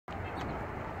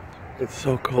It's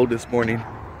so cold this morning.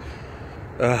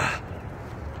 Welcome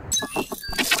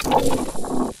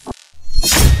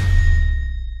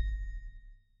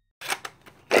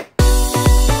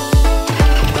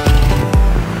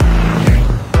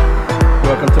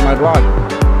to my vlog.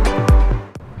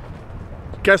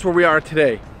 Guess where we are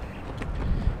today?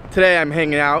 Today I'm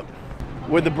hanging out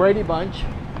with the Brady Bunch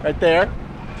right there.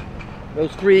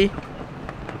 Those three.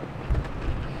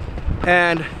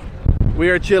 And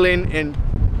we are chilling in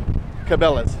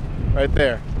Cabela's right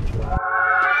there.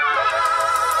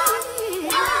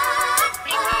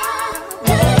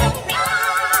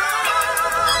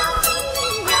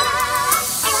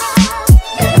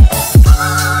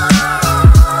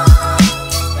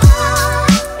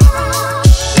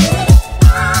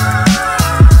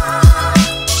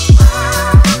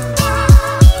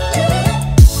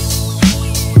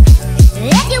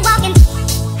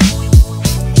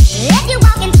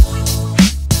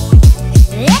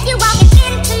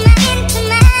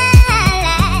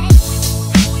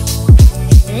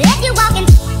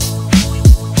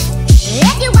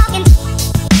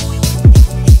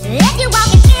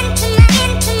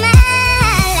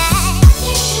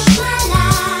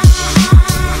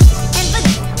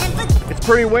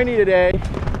 Pretty windy today.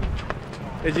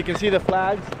 As you can see the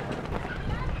flags,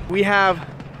 we have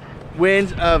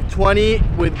winds of 20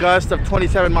 with gusts of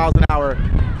 27 miles an hour.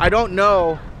 I don't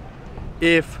know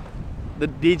if the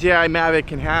DJI Mavic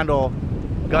can handle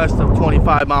gusts of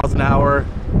 25 miles an hour,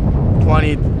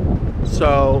 20.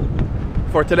 So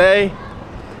for today,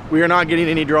 we are not getting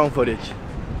any drone footage.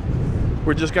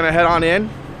 We're just gonna head on in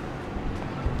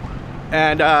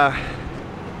and have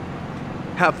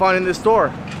fun in this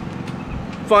store.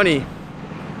 Funny,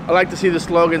 I like to see the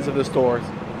slogans of the stores.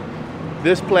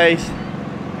 This place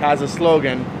has a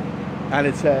slogan and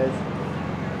it says,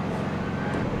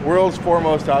 "World's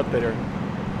Foremost Outfitter."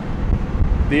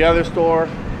 The other store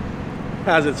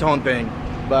has its own thing,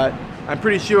 but I'm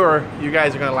pretty sure you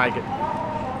guys are gonna like it.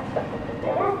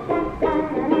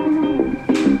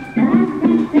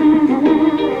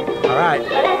 All right,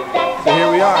 so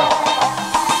here we are.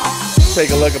 Let's take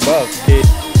a look above, kid.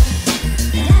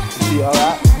 See all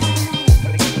that?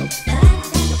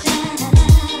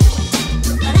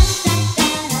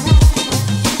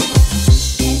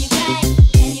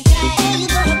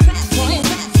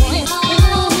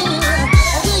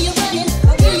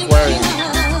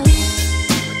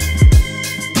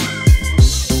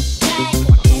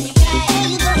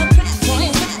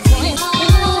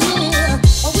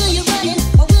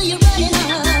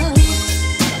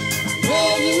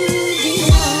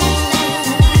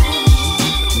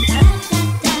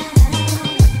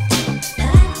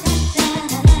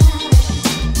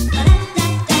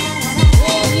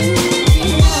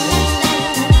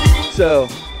 So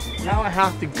now I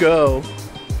have to go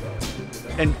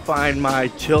and find my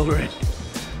children,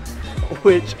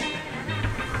 which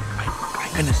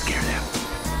I'm gonna scare them.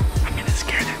 I'm gonna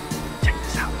scare them. Check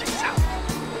this out, check this out.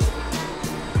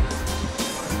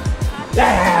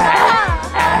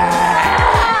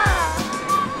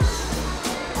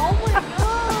 Oh my God.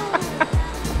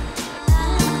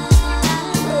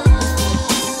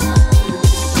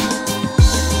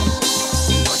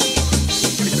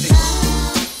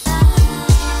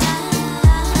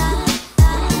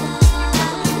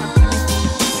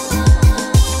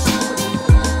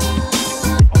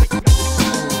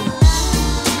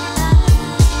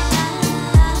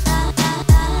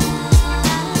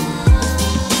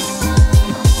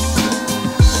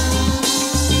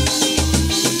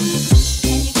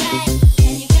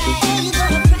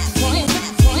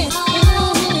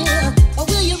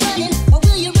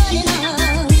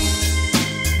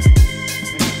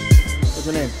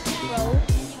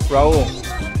 Raul.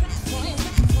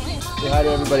 Say hi to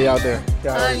everybody out there. Say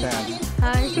hi to your fans.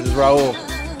 Hi. This is Raul.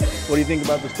 What do you think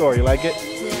about the store? You like it?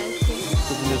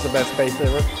 Yes. Isn't this the best place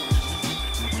ever?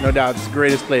 No doubt, it's the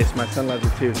greatest place. My son loves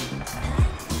it too.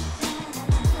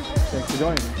 Thanks for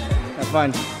joining. Have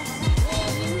fun.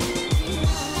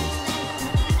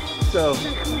 So,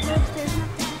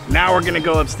 now we're gonna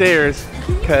go upstairs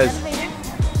because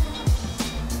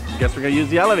I guess we're gonna use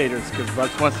the elevators because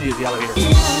Bucks wants to use the elevator.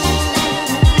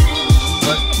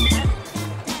 But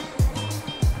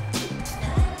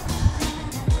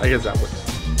I guess that works.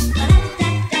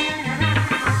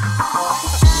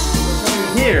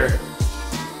 We're here,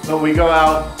 but we go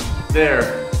out there.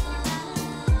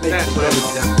 That's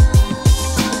whatever's done.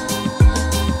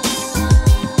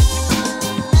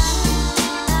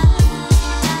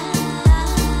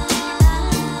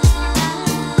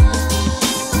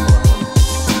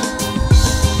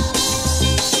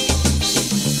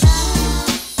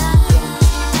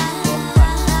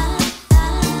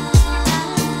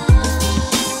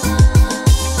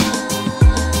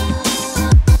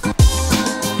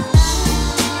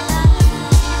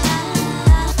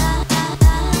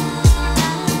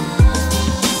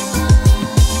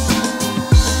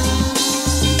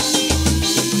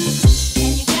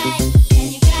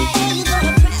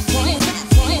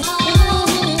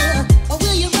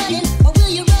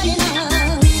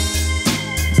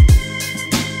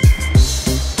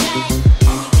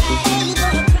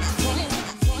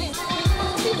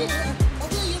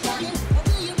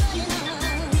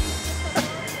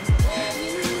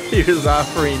 Year's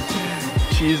offering.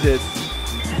 Cheez-Its.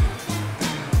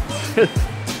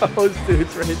 Those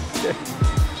dudes right there.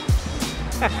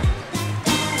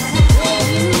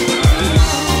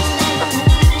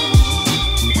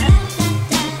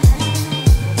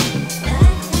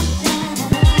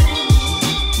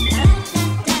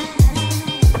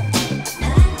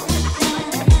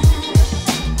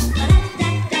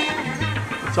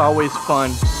 It's always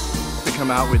fun to come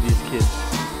out with these kids.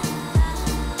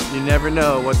 You never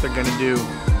know what they're gonna do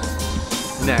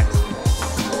next.